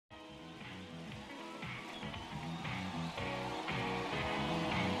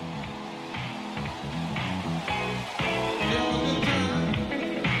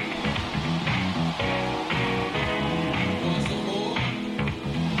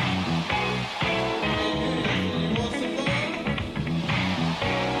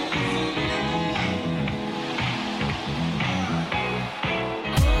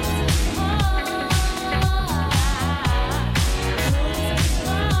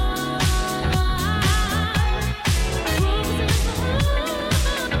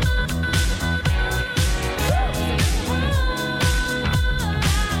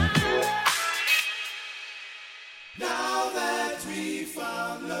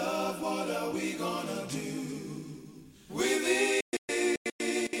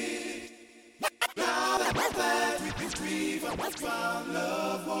Found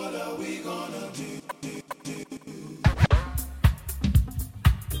love, what are we gonna do?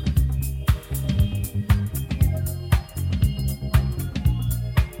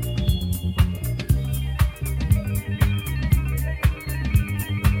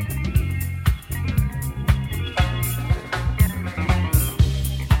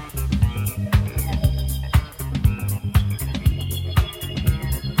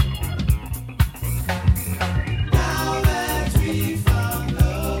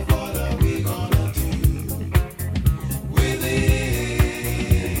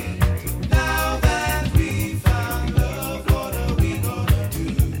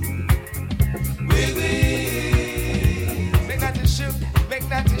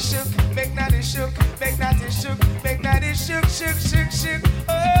 Shook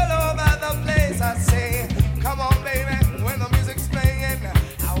all over the place. I say, come on, baby, when the music's playing,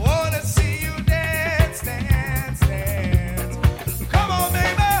 I wanna see you dance, dance, dance. Come on,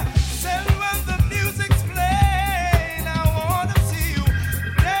 baby, say when the music's playing, I wanna see you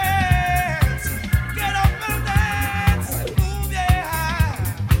dance. Get up and dance, move yeah.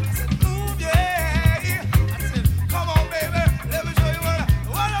 I said, move yeah. I said, come on, baby, let me show you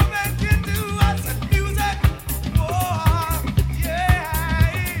what a man can do. I said, music, oh.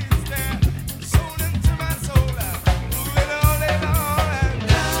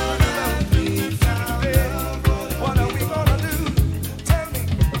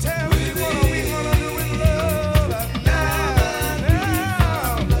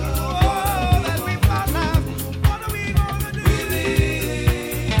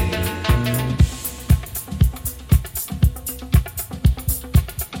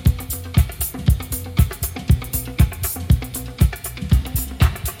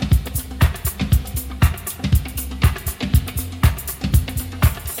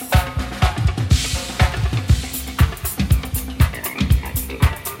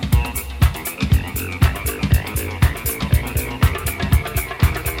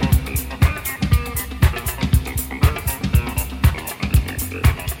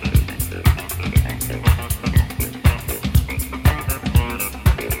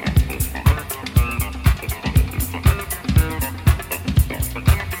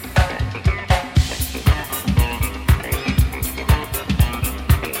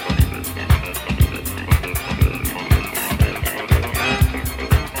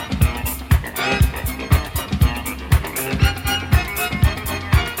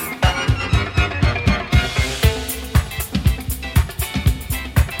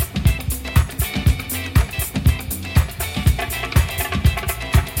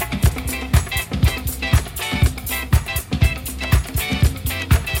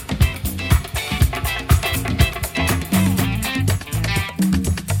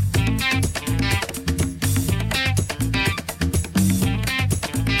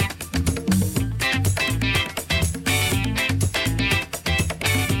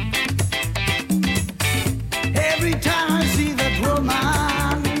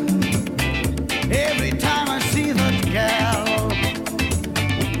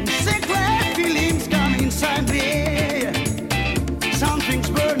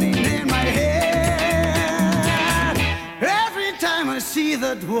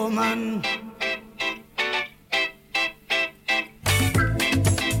 That woman.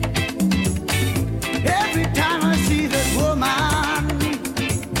 Every time I see that woman,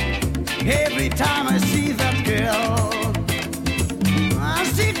 every time I see that girl, I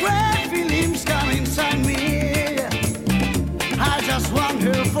see great feelings come inside me. I just want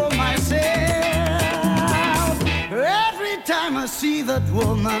her for myself. Every time I see that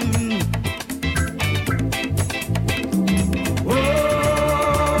woman.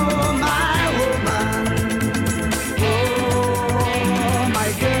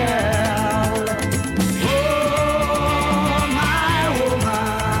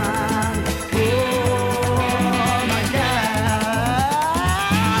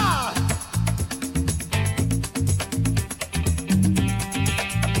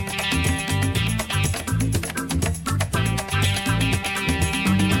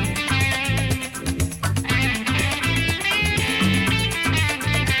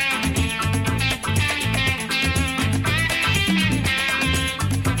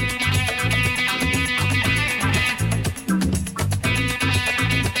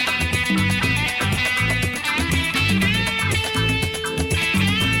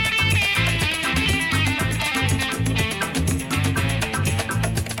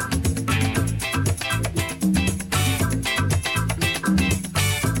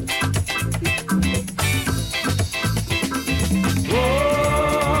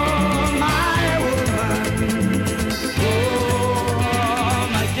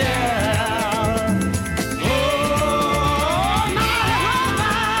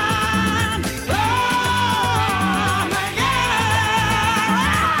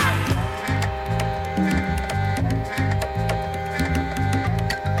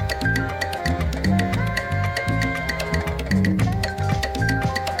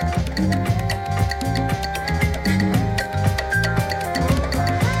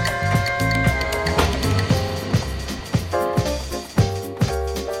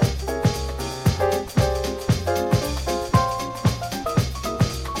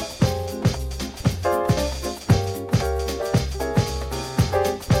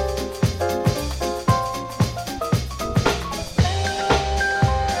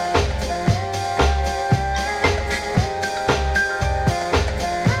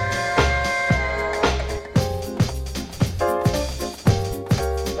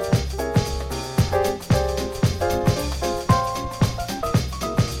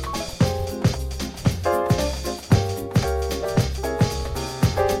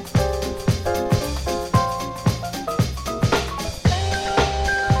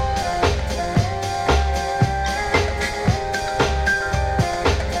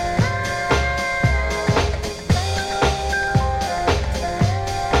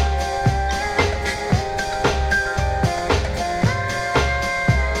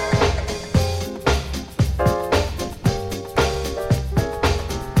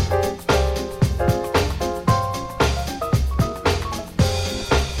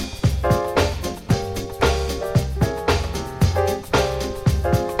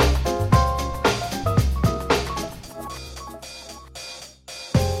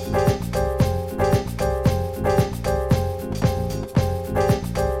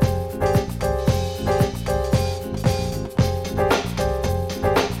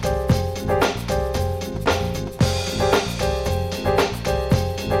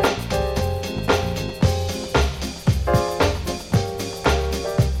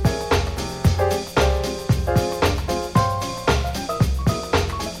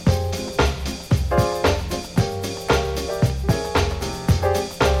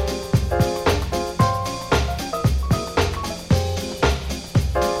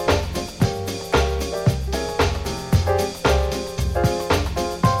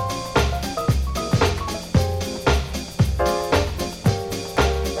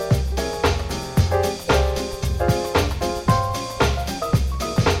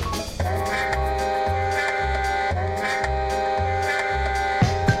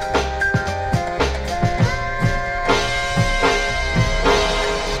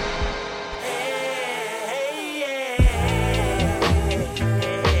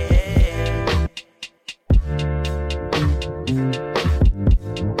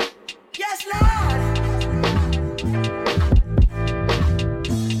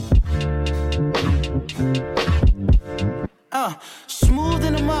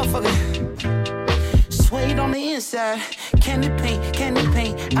 motherfucker. Suede on the inside, candy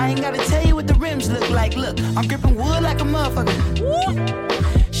paint. I ain't gotta tell you what the rims look like. Look, I'm gripping wood like a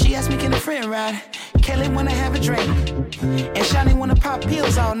motherfucker. She asked me, can a friend ride? Kelly wanna have a drink, and Shani wanna pop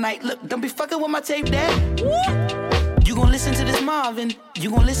pills all night. Look, don't be fucking with my tape, dad. You gon' listen to this Marvin, you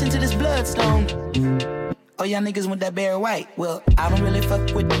gon' listen to this Bloodstone. Oh, y'all niggas want that Barry White. Well, I don't really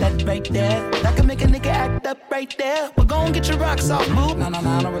fuck with that right there. That can make a nigga act up right there. But go and get your rocks off, boo. No,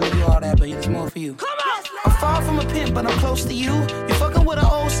 I don't really do all that, but it's more for you. Come on! I'm far from a pimp, but I'm close to you. You fucking with an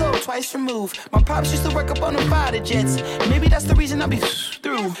old soul, twice removed. My pops used to work up on them fighter jets. Maybe that's the reason I be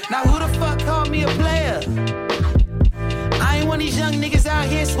through. Now who the fuck called me a player? I ain't one of these young niggas out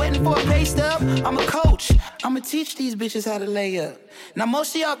here sweating for a pay stub. I'm a coach. I'ma teach these bitches how to lay up. Now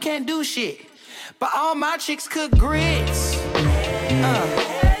most of y'all can't do shit, but all my chicks cook grits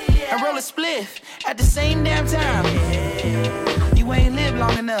and roll a spliff at the same damn time. You ain't lived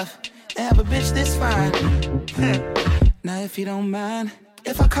long enough to have a bitch this fine. Now if you don't mind,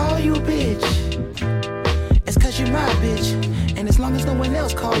 if I call you a bitch, it's cause you're my bitch. And as long as no one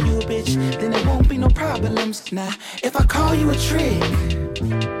else call you a bitch, then there won't be no problems. Now if I call you a trick,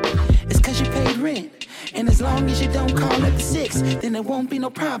 it's cause you paid rent. And as long as you don't call at the 6, then there won't be no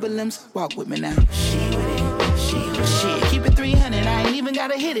problems. Walk with me now. She with it, shit. Keep it 300, I ain't even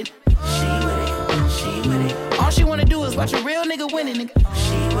gotta hit it. She with it. All she wanna do is watch a real nigga winning, nigga.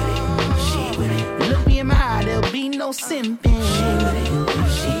 She with it. Look me in my eye, there'll be no simping. She with it.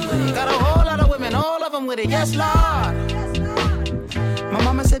 Got a whole lot of women, all of them with it. Yes, Lord. My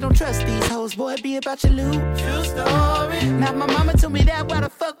mama said don't trust these hoes, boy, be about your loot. True story. Now my mama told me that, why the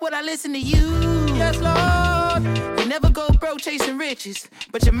fuck would I listen to you? Yes, Lord. You never go broke chasing riches,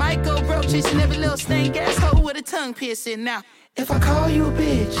 but you might go broke chasing every little stank ass hoe with a tongue piercing. Now, if I call you a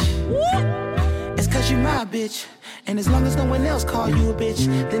bitch, it's cause you my bitch. And as long as no one else call you a bitch,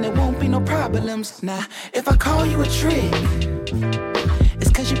 then there won't be no problems. Now, if I call you a trick,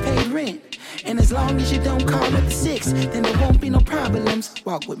 it's cause you paid rent. And as long as you don't call at the 6, then there won't be no problems.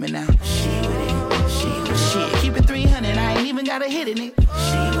 Walk with me now. She with it, shit. Keep it 300, I ain't even gotta hit it, nigga.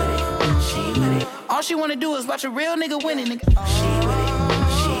 She with it. All she wanna do is watch a real nigga winning, nigga. She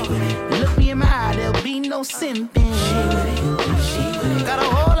with it. Look me in my eye, there'll be no simping. She with it. Got a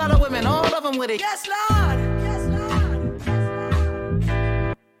whole lot of women, all of them with it. Yes, Lord. Yes, Lord.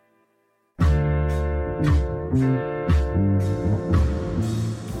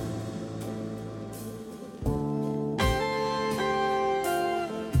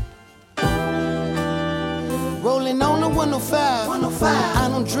 Rolling on the 105. I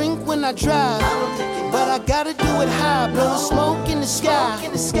don't drink when I drive, but I gotta do it high. Blowing smoke in the sky.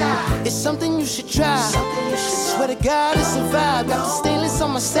 It's something you should try. Swear to God, it's a vibe. Got the stainless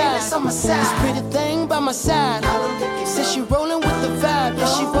on my side. This pretty thing by my side. Says she rolling with the vibe. Yeah,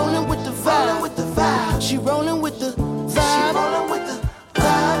 she rolling with the vibe. She rolling with the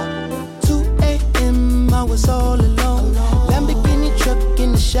vibe. 2 a.m. I was all alone. Lamborghini truck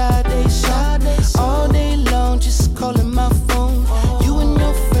in the Sade song. All day long, just calling my phone. You and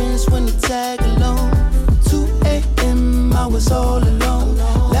your friends wanna tag along. 2 a.m. I was all alone.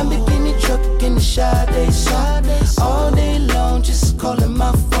 Lamborghini truck in the Sade song. All day long, just calling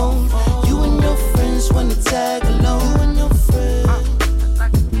my phone. You and your friends wanna tag along. You and your friends.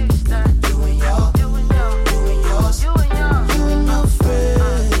 You and yours. You and yours. You and your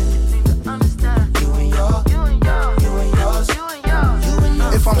friends. You and yours. You and yours.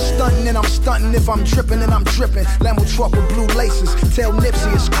 If I'm stunting, then I'm stunting. If I'm dripping, then I'm dripping. Lambo truck with blue laces. Tell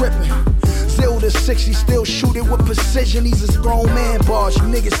Nipsey it's crippin'. 0 to 60, still shoot it with precision. These is grown man bars. You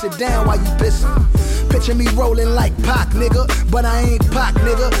niggas sit down while you pissin'. Picture me rolling like Pac, nigga. But I ain't Pac,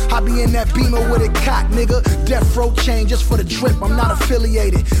 nigga. I be in that Beamer with a cock, nigga. Death row chain just for the drip. I'm not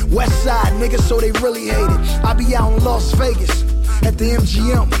affiliated. West side, nigga, so they really hate it. I be out in Las Vegas at the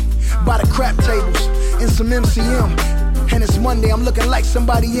MGM by the crap tables in some MCM. And it's Monday, I'm looking like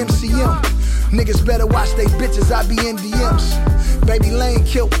somebody MCM. Niggas better watch they bitches, I be in DMs. Baby Lane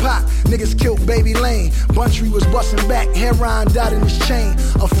killed Pac, niggas killed Baby Lane. Buntry was busting back, heroin died in his chain.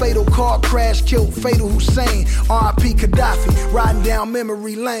 A fatal car crash killed Fatal Hussein. R.I.P. Gaddafi, riding down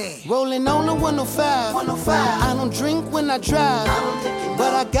memory lane. Rolling on the 105. I don't drink when I drive,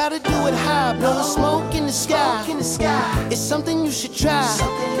 but I gotta do it high. Blowing smoke in the sky. It's something you should try.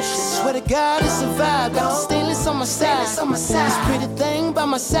 Swear to God, it's a vibe. Got the stainless on my side. This pretty thing by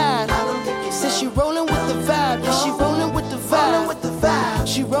my side. Says she rolling with the vibe. Yeah, she rolling with the vibe.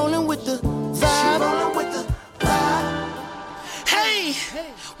 She rolling with the vibe. Hey,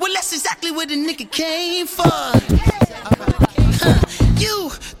 well that's exactly what the nigga came for. You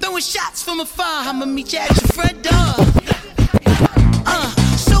throwing shots from afar. I'ma meet you at your front door.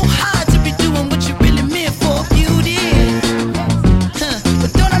 So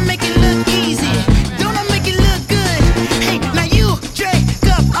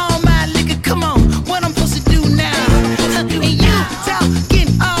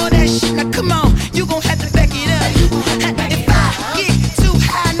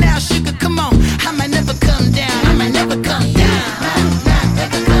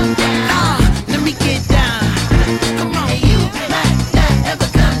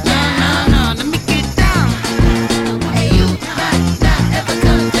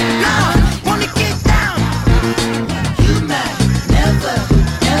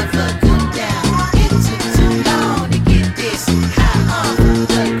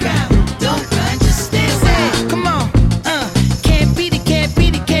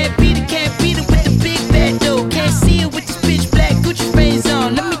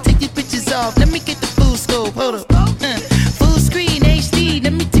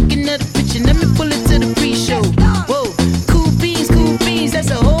of the picture. Let me pull it to the pre-show. Whoa, cool beans, that's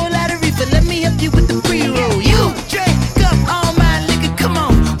a whole lot of reefer. Let me help you with the pre-roll. You drink up all my liquor, come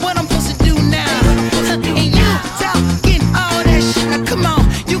on. What I'm supposed to do now? And you talking all that shit. Now come on,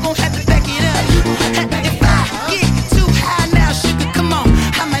 you gon' have to back it up. If I get too high now, sugar, come on.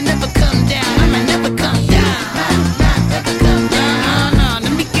 I might never come down. I might never come down. Never come down. No,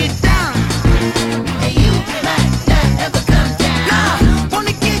 let me get down. And you might not ever come down. No,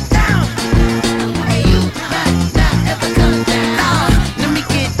 wanna get down. And you might not ever come down. No, let me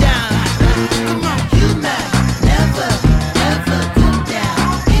get down. Come on, you might never ever come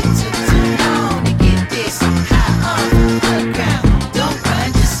down. It took too long to get this high off the ground. Don't run,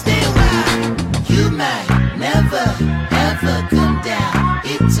 just stay a while. You might never ever come down.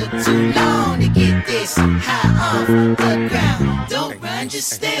 It took too long to get this high off the ground. Don't run, just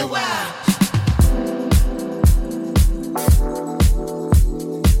stay a while.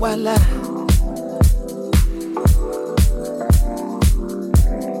 Voila.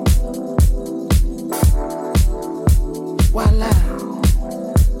 Voila.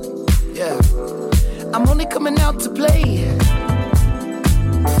 Yeah. I'm only coming out to play.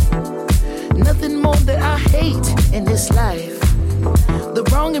 Nothing more that I hate in this life. The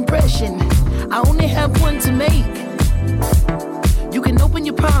wrong impression, I only have one to make. You can open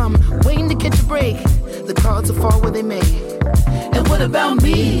your palm, waiting to catch a break. The cards will fall where they may. And what about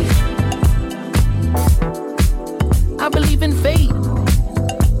me? I believe in fate.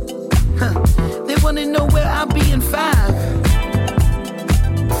 They wanna know where I'll be in 5.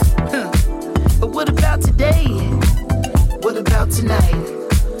 But what about today? What about tonight?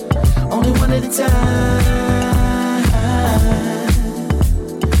 Only one at a time.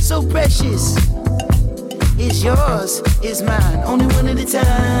 So precious. Is yours, is mine. Only one at a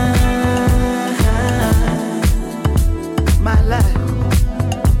time.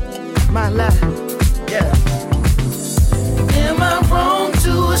 My life, yeah. Am I wrong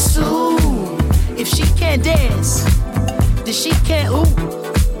to assume if she can't dance, then she can't ooh?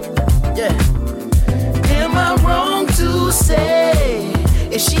 Yeah. Am I wrong to say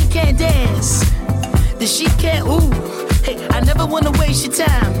if she can't dance, then she can't ooh? Hey, I never wanna waste your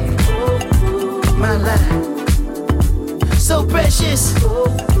time. My life, so precious.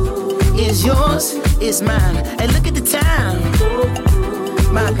 Is yours, is mine. And look at the time.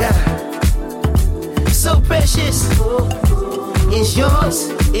 My God, so precious. Is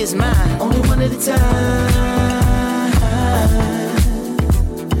yours, is mine. Only one at a time.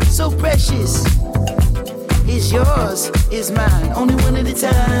 So precious. Is yours, is mine. Only one at a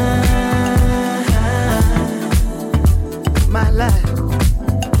time. My life,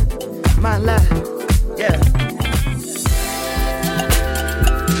 yeah.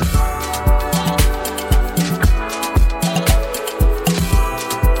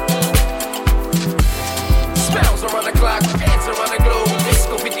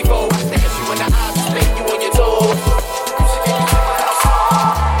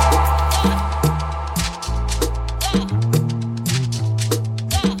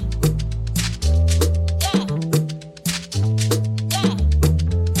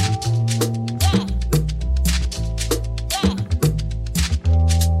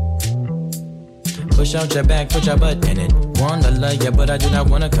 Push out your back, put your butt in it. Wanna love you, but I do not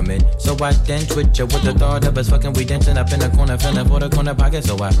wanna commit. So I dance with you with the thought of us fucking. We dancing up in the corner, feeling for the corner pocket.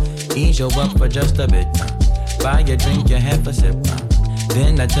 So I ease you up for just a bit. Buy a drink, you have a sip.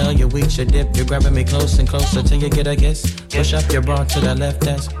 Then I tell you we should dip. You're grabbing me close and closer till you get a kiss. Push up your bra to the left,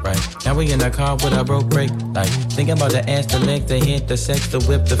 that's right. Now we in the car with a broke brake light. Thinking about the ass, the leg, the hit, the sex, the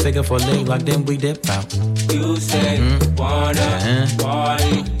whip, the figure for leg lock. Then we dip out. You say wanna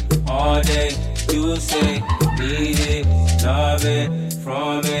party all day. You say need it, love it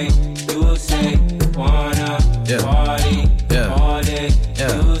from me. You say wanna party all day.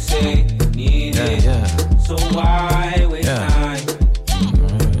 You say need it. So why waste time?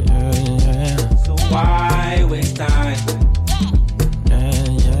 So why waste time?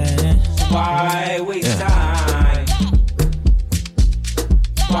 So why waste time?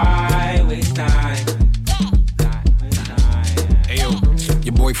 Why waste time?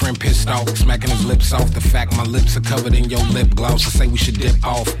 Your boyfriend pissed off, smacking his lips off. The fact my lips are covered in your lip gloss. I say we should dip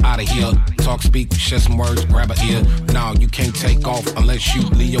off, out of here. Talk, speak, share some words, grab a ear. No, you can't take off unless you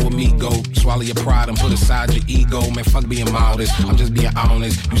Leo amigo. Swallow your pride and put aside your ego. Man, fuck being modest, I'm just being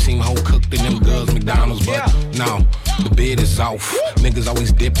honest. You seem whole cooked in them girls McDonald's, but no, the bid is off. Niggas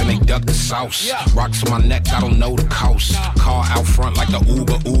always dip and they duck the sauce. Rocks on my neck, I don't know the cost. Car out front like the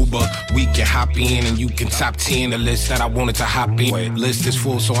Uber. We can hop in and you can top 10 the list that I wanted to hop in. List is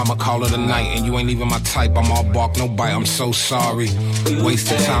full, so I'ma call call it a night, and you ain't even my type. I'm all bark, no bite, I'm so sorry.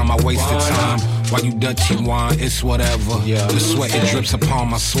 Wasted time, I wasted time. While you Dutchy wine, it's whatever. The sweat, it drips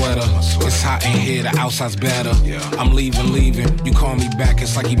upon my sweater. It's hot in here, the outside's better. I'm leaving. You call me back,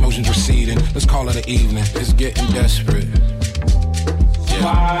 it's like emotions receding. Let's call it an evening, it's getting desperate.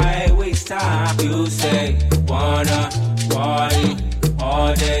 Why waste time? You say wanna party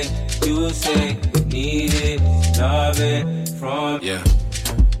all day. You say need it, love it from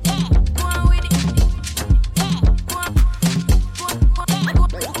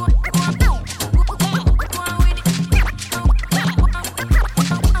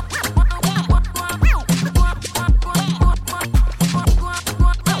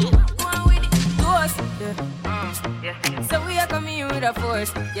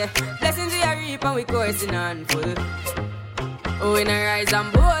force, yeah. Blessings we are reap and we coursing on full. Oh, we not rise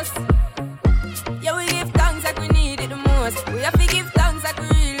and boast. Yeah, we give thanks like we need it the most. We have to give thanks like we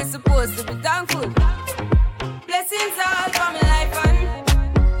really supposed to be thankful. Blessings all for my life and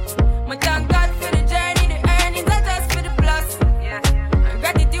my thank God for the journey, the earnings are just for the plus. Yeah, and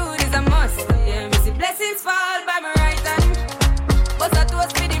gratitude is a must. Yeah, me see blessings fall by my right hand. But I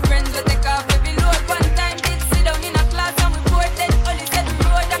toast for the friends we take off every load. One time did sit down in a class and we bored then only said the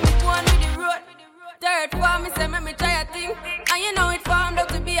road and me go on with the road. Third form, me say me try a thing, and you know it formed up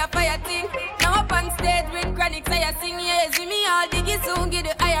to be a fire thing. Now up on stage with chronic, say I sing, yeah, see me all diggy soon, get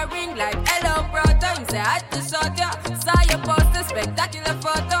the higher ring like hello, brother. You say I had to shot ya, saw your poster, spectacular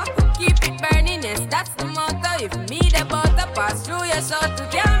photo. Keep it burning, yes, that's the motto. If me the butter pass through your shot to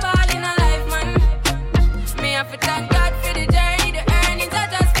jam all in a life, man. Me have to thank God for the journey, the earnings are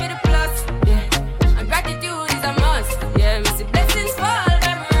just for the plus. Yeah, and gratitude is a must. Yeah, me see blessings fall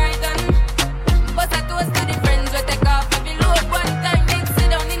by my right hand. But I toast to the friends we take off every load. One time they sit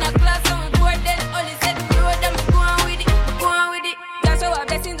down in a class and we bored then only said the road and me go on with it. That's how our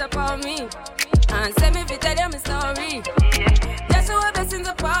blessings upon me. And send me to tell them a story. That's how our blessings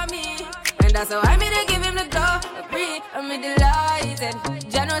upon me. And that's how I made to give him the glory. I'm delighted.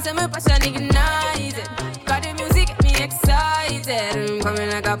 Jah knows say my passion ignited. Got the music get me excited. I'm coming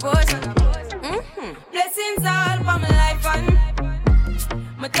like a potion. Blessings all for my life and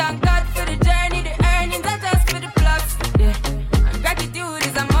my thank God for the journey, the earnings are just for the plus. Yeah, and gratitude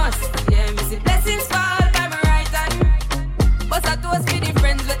is a must. Yeah, me see blessings fall by my right hand. But I toast for the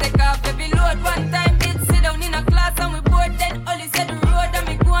friends we take off every load. One time did sit down in a class and we bored then only said the road and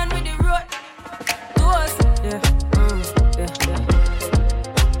me go on with the road. Toast, yeah, yeah.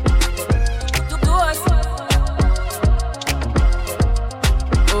 Toast.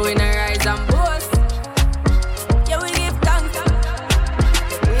 Oh, we not rise and boast. Yeah, we give thanks.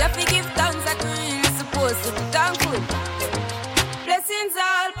 We have to give thanks like we really supposed to be thankful. Blessings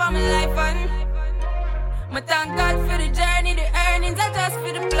all for my life and my thank God for the journey, the earnings are just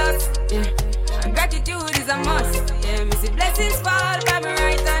for the plus. Yeah, and gratitude is a must. Yeah, me see blessings fall by my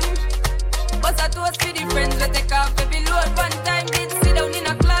right hand. But I toast for the friends we take off every load. One time did sit down in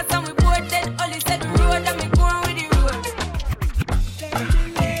a class and we bored then only said the road and me go on with the road.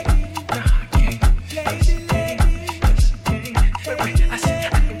 I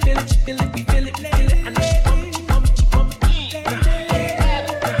said I can feel it, and it's pump. I said I can feel it, and it's pump.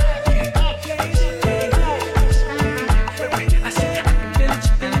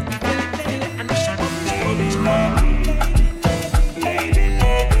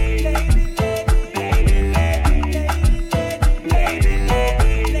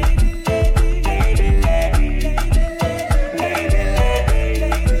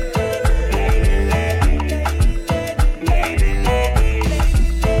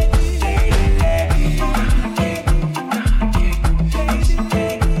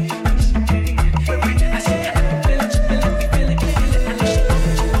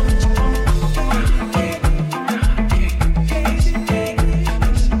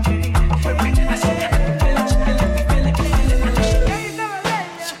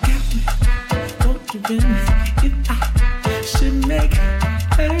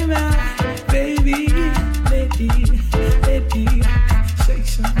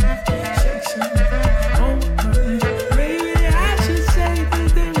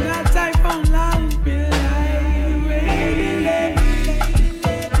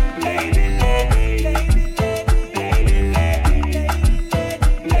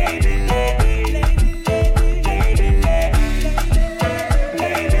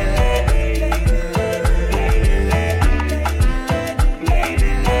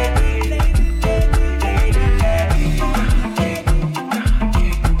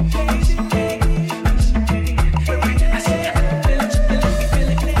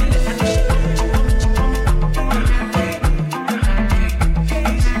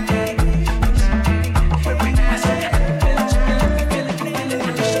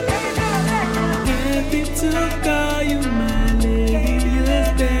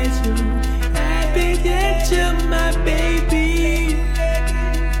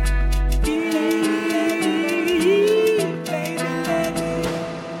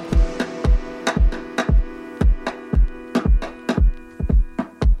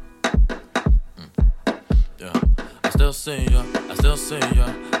 see ya.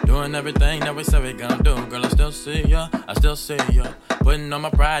 Doing everything that we said we gon' do. Girl, I still see ya, I still see ya. Putting on my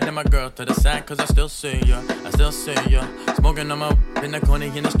pride and my girl to the side, cause I still see ya, I still see ya. Smoking on my in the corner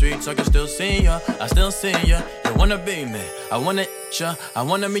in the street, so I can still see ya, I still see ya. You wanna be me, I wanna eat ya, I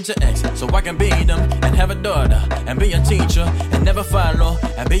wanna meet your ex, so I can beat them and have a daughter, and be a teacher, and never follow,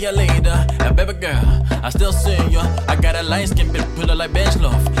 and be a leader, and baby girl, I still see ya. I got a light skin bitch, pull her like bench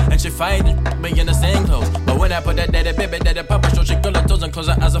loaf, and she fighting me in the same clothes. But when I put that daddy baby, daddy papa show, she girl her toes and close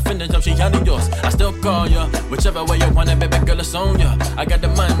her eyes offended up, she out of yours. I still call ya, whichever way you want it, baby girl, it's on ya. I got the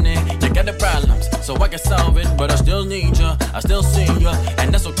money, you got the problems, so I can solve it, but I still need ya, I still see ya,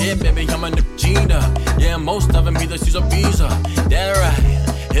 and that's okay, baby, I'm a new cheater. Yeah, most of them either C's or B's, that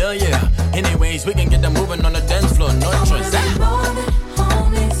right, hell yeah. Anyways, we can get them moving on the dance floor, no choice.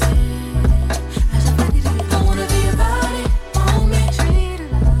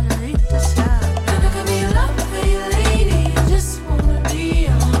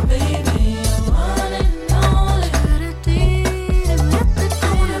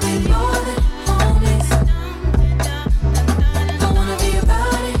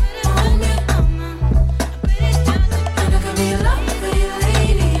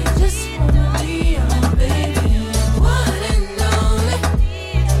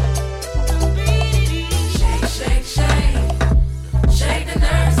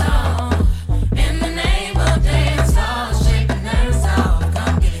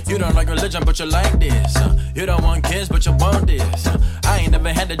 But you like this, you don't want kids, but you want this. I ain't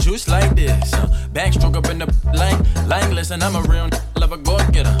never had the juice like this. Backstroke up in the like, listen, I'm a real lover, go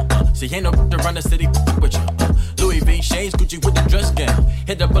get her. See, ain't no around the city with you. Louis V shades, Gucci with the dress gown.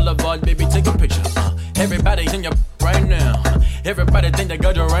 Hit the boulevard, baby, take a picture. Everybody in your right now. Everybody think they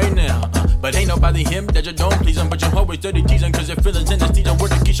got you right now. But ain't nobody him that you don't please them. But you always dirty teasing, cause your feelings in the teaser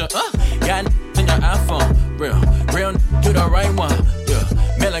word to Keisha. Got in your iPhone, real, you the right one. Yeah,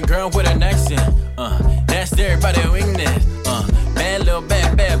 Melon girl with an accent. That's everybody weakness. Bad little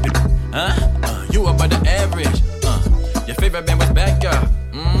bad bitch. You above the average. Your favorite band was back up.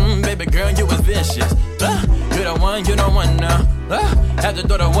 Baby girl, you was vicious. You the one now. Have the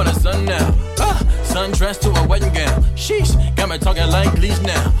daughter want a son now. Sundressed to a wedding gown. Sheesh, got me talking like Glees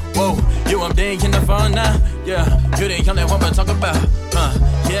now. Whoa, you I'm digging in the phone now. Yeah, you the young that one to talk about.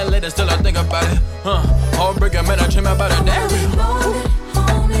 Yeah, later still I think about it. Heartbreaker, man, I dream about it. That real.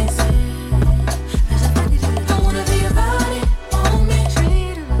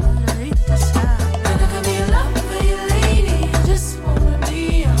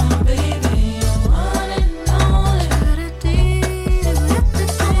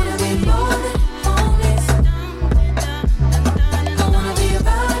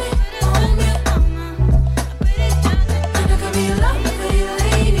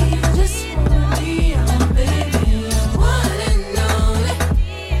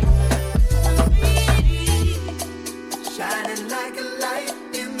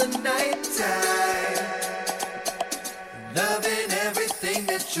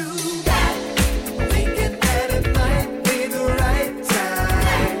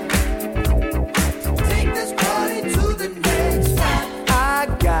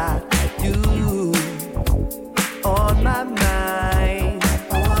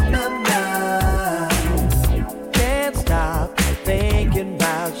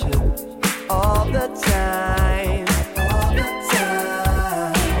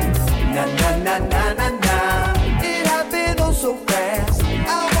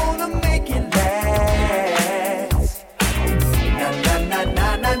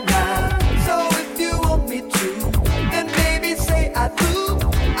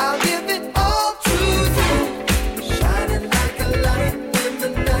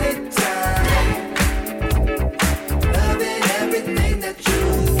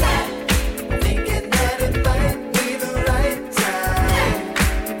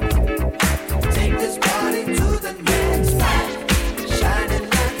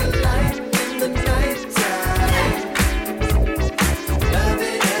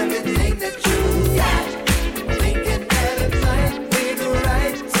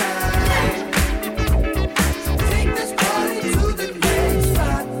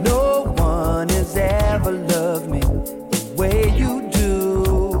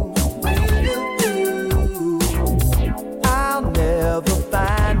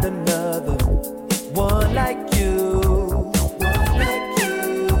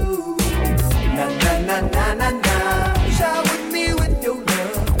 Like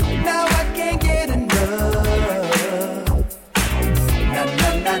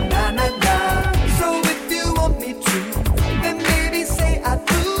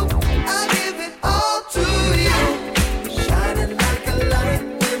a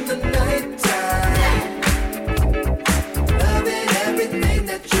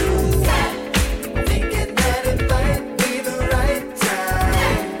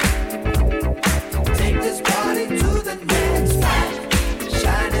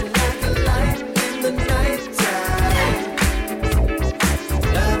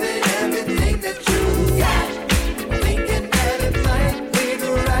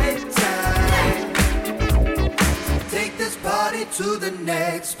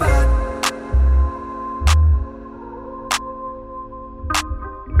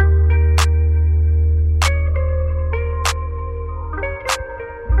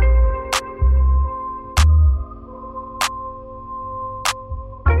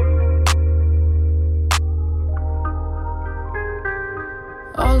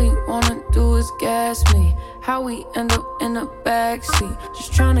All he wanna do is gas me. How we end up in the backseat,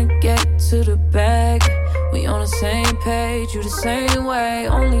 just tryna get to the bag. We on the same page, you the same way.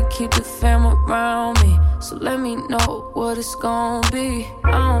 Only keep the fam around me, so let me know what it's gon' be.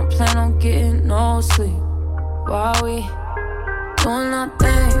 I don't plan on getting no sleep while we doing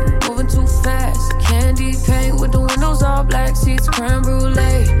nothing, moving too fast. Candy paint with the windows all black, seats creme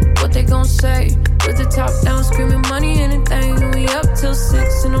brulee. What they gon' say? With the top down, screaming money, anything. We up till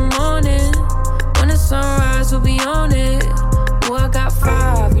 6 in the morning. When the sunrise, we'll be on it. Ooh, I got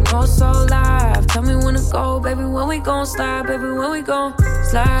 5, you know it's all live. Tell me when to go, baby, when we gon' slide. Baby, when we gon'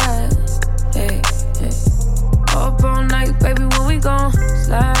 slide. Hey, hey. Up all night, baby, when we gon'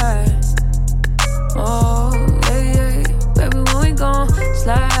 slide. Oh, yeah, yeah. Baby, when we gon'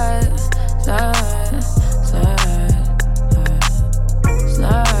 slide, slide, slide,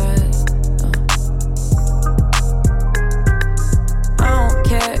 slide. I don't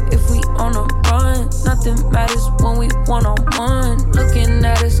care if we on a run. Nothing matters when we one-on-one. Looking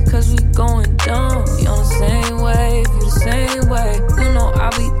at us cause we going dumb. We on the same wave, you the same way. You know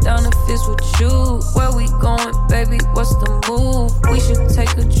I'll be down if it's with you. Where we going, baby, what's the move? We should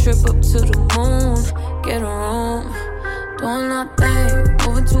take a trip up to the moon. Get a room. Doing nothing,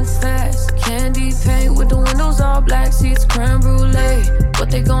 moving too fast. Candy paint with the windows all black, seats creme brulee. What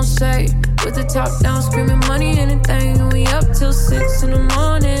they gon' say? With the top down, screaming money, anything. We up till 6 in the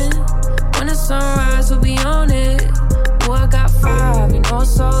morning. When the sunrise, we'll be on it. Ooh, I got 5, you know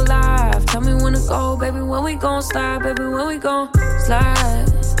it's all live. Tell me when to go, baby, when we gon' slide. Baby, when we gon' slide.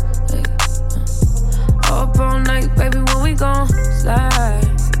 Hey, up all night, baby, when we gon' slide.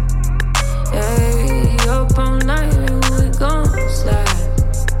 Hey, up all night, baby, when we gon' slide.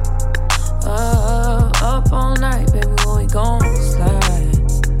 Up all night, baby, when we gon' slide.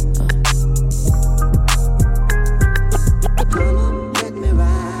 Come on, let me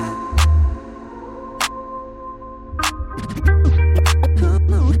ride.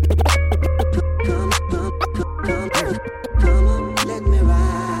 Come on, come on, let me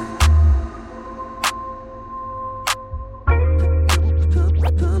ride.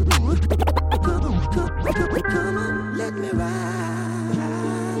 Come on, let me ride.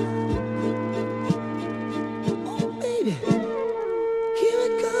 Oh, baby, here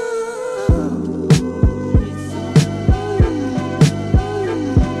it goes.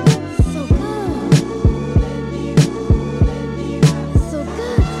 So good, so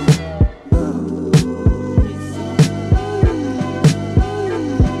good.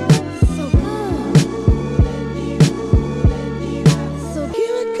 So good, so here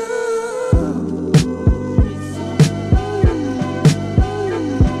it goes.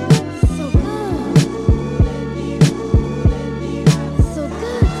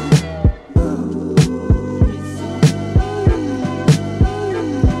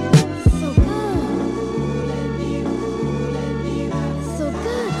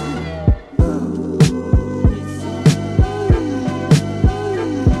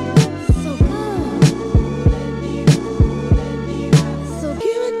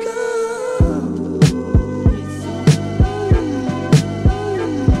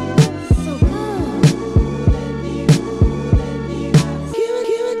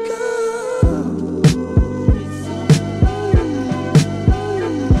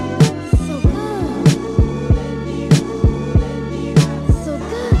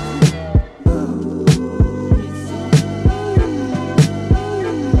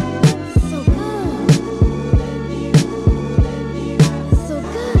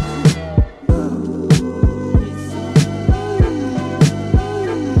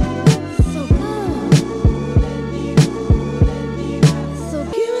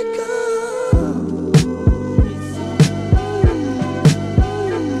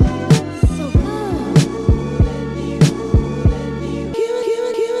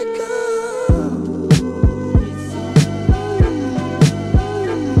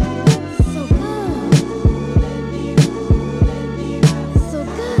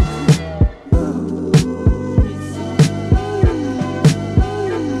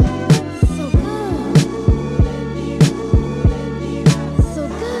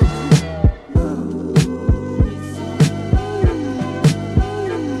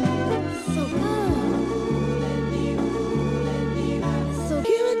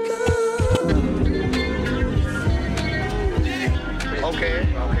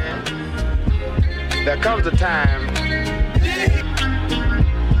 There comes a time